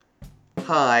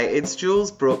Hi, it's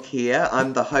Jules Brooke here.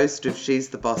 I'm the host of She's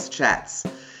the Boss Chats.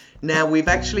 Now, we've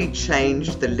actually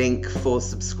changed the link for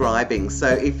subscribing, so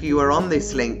if you are on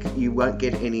this link, you won't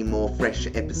get any more fresh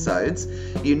episodes.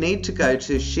 You need to go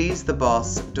to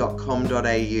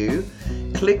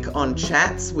she'stheboss.com.au, click on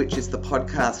Chats, which is the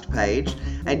podcast page,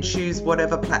 and choose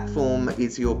whatever platform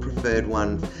is your preferred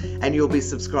one, and you'll be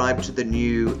subscribed to the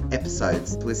new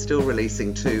episodes. We're still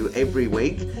releasing 2 every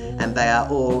week, and they are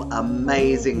all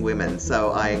amazing women,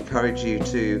 so I encourage you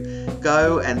to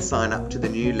go and sign up to the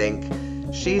new link,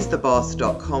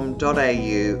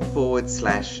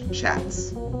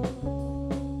 she'stheboss.com.au/chats.